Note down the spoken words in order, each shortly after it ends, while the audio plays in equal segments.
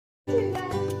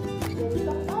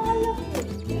Welcome all of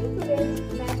you in today's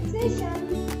math session.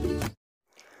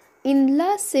 In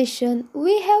last session,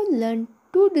 we have learned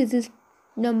two-digit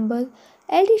number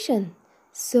addition.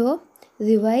 So,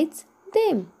 revise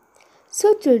them.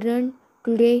 So, children,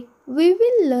 today we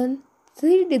will learn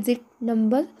three-digit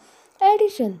number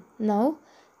addition. Now,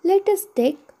 let us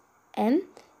take an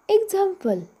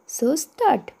example. So,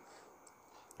 start.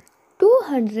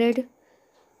 212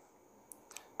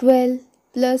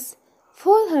 plus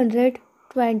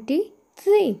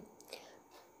 423.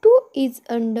 2 is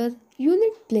under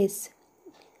unit place.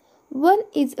 1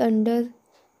 is under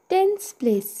tens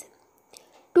place.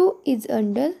 2 is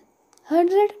under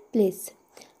hundred place.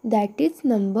 That is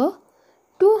number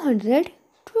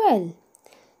 212.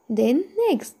 Then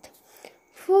next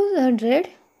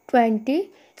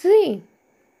 423.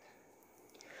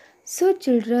 So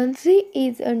children, 3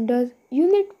 is under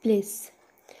unit place.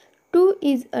 2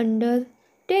 is under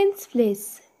tens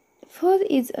place. 4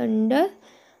 is under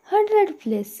hundred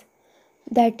place.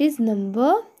 That is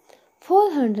number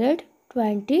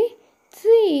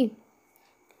 423.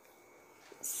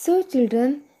 So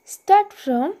children, start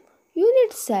from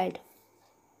unit side.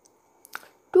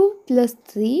 2 plus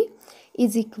 3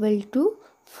 is equal to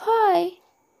 5.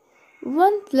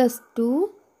 1 plus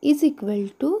 2 is equal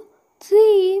to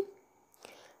 3.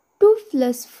 2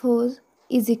 plus 4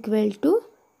 is equal to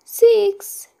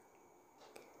 6.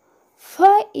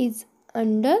 5 is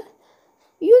under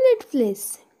unit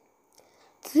place.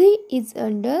 3 is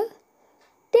under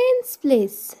tens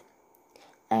place.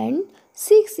 And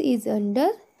 6 is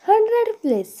under hundred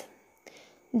place.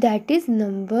 That is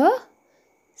number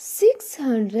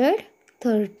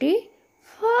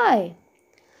 635.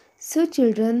 So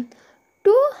children,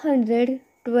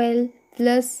 212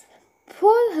 plus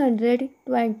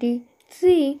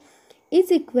 423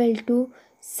 is equal to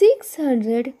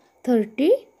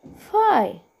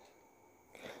 635.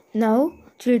 Now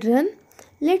children,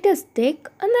 let us take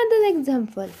another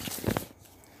example.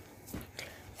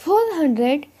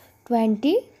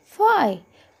 425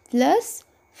 plus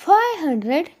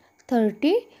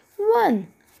 531.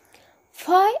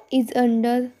 5 is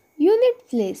under unit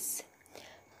place.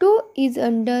 2 is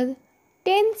under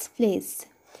tens place.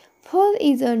 4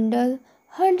 is under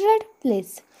hundred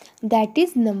place. That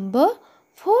is number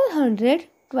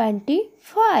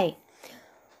 425.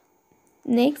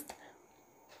 Next,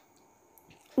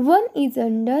 1 is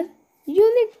under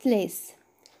unit place.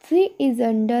 3 is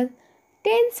under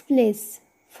tens place.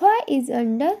 5 is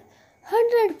under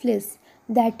hundred place.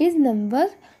 That is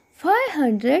number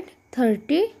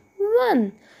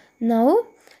 531. Now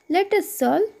let us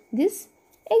solve this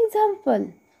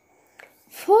example.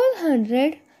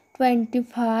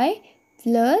 425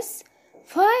 plus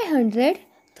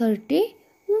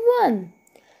 531.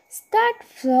 Start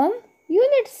from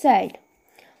unit side.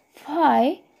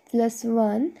 5 plus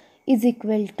 1 is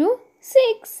equal to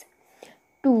 6.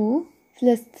 2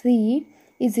 plus 3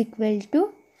 is equal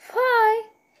to 5.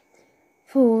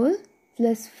 4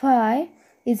 plus 5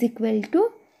 is equal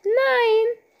to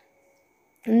 9.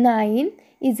 9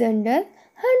 is under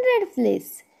hundred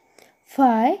place.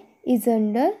 5 is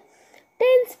under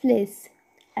tens place.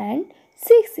 And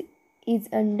 6 is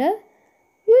under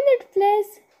unit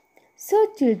place. So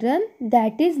children,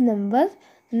 that is number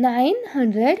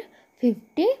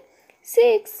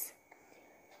 956.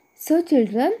 So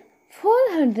children,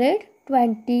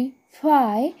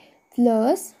 425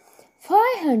 plus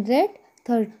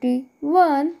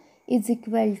 531 is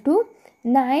equal to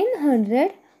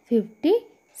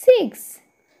 956.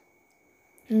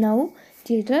 Now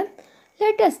children,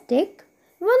 let us take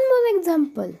one more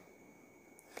example.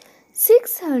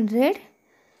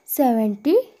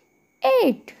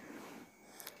 678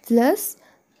 plus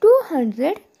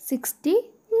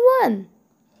 261.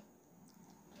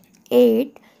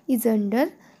 8 is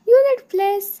under unit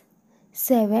place.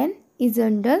 7 is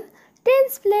under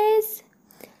tens place.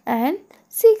 And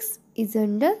 6 is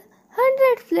under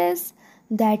hundred place.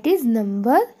 That is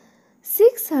number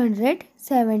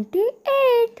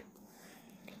 678.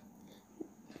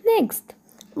 Next,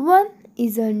 1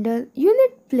 is under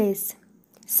unit place.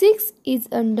 6 is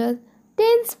under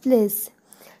tens place.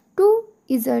 2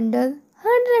 is under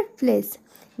hundred place.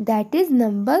 That is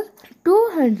number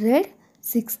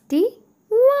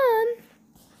 261.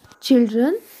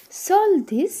 Children, solve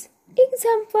this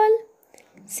example.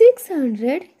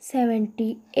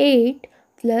 678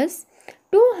 plus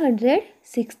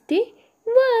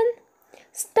 261.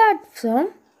 Start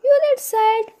from unit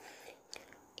side.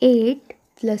 8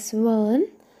 plus 1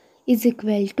 is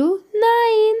equal to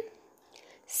 9.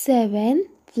 7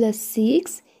 plus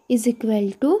 6 is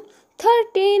equal to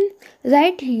 13.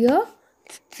 Write here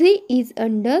 3 is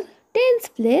under tens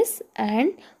place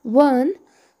and 1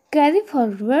 carry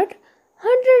forward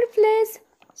 100 place.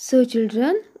 So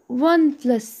children, 1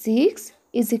 plus 6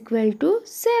 is equal to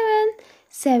 7.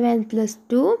 7 plus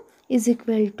 2 is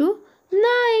equal to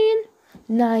 9.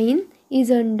 9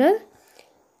 is under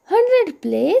 100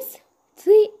 place.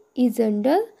 3 is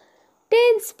under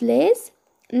tens place.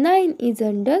 9 is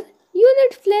under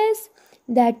unit place.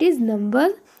 That is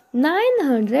number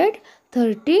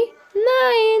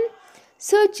 939.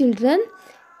 So children,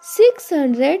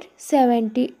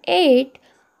 678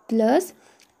 plus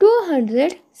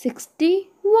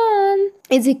 261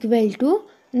 is equal to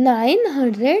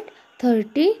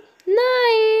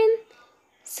 939.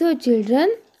 So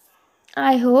children,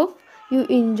 I hope you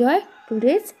enjoy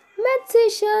today's math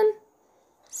session.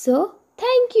 So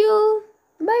thank you.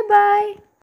 Bye bye.